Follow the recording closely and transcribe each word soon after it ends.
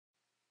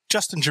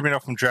Justin Jimino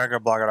from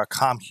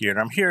DragonBlogger.com here, and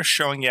I'm here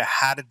showing you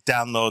how to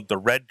download the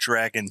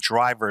Redragon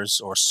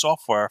drivers or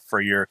software for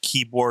your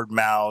keyboard,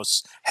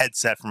 mouse,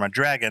 headset from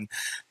Redragon.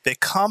 They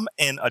come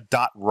in a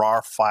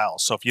 .rar file,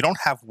 so if you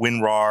don't have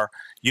WinRAR,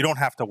 you don't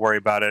have to worry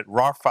about it.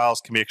 RAR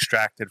files can be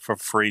extracted for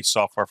free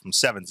software from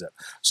 7-Zip.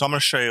 So I'm going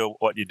to show you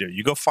what you do.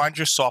 You go find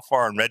your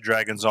software on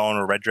Redragon Zone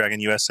or Redragon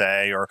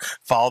USA, or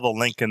follow the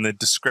link in the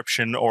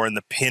description or in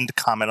the pinned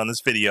comment on this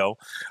video.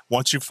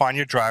 Once you find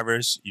your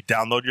drivers, you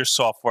download your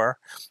software,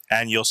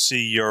 and you'll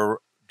see your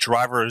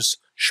drivers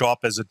show up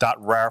as a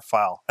 .rar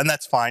file. And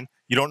that's fine.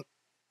 You don't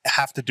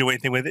have to do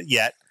anything with it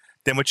yet.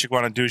 Then what you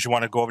want to do is you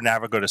want to go over now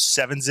and go to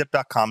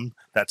 7zip.com.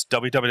 That's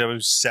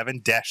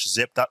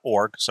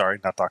www.7-zip.org. Sorry,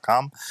 not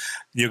 .com.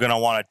 You're going to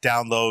want to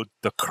download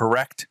the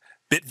correct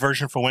bit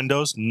version for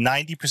Windows.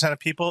 90% of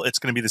people, it's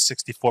going to be the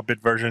 64-bit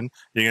version.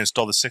 You're going to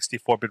install the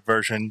 64-bit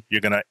version.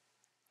 You're going to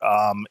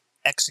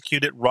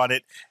execute it, run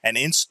it, and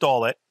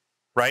install it,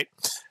 right?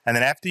 And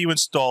then after you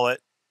install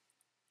it,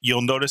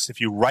 you'll notice if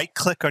you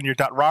right-click on your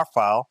 .rar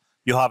file,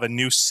 you'll have a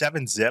new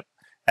 7-zip.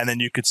 And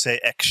then you could say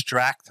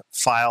extract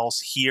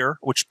files here,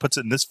 which puts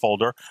it in this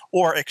folder,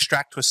 or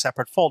extract to a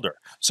separate folder.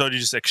 So you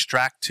just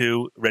extract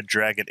to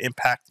Redragon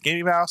Impact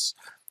Gaming Mouse,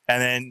 and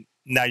then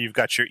now you've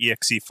got your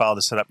exe file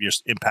to set up your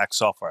Impact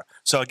software.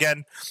 So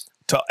again,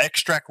 to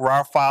extract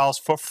RAR files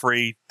for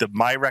free,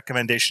 my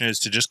recommendation is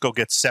to just go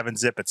get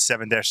 7-zip at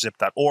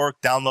 7-zip.org,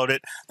 download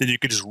it, then you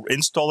can just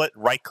install it,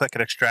 right-click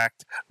and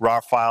extract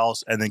RAR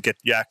files, and then get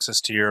you access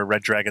to your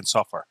Redragon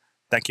software.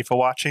 Thank you for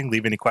watching.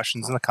 Leave any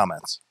questions in the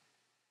comments.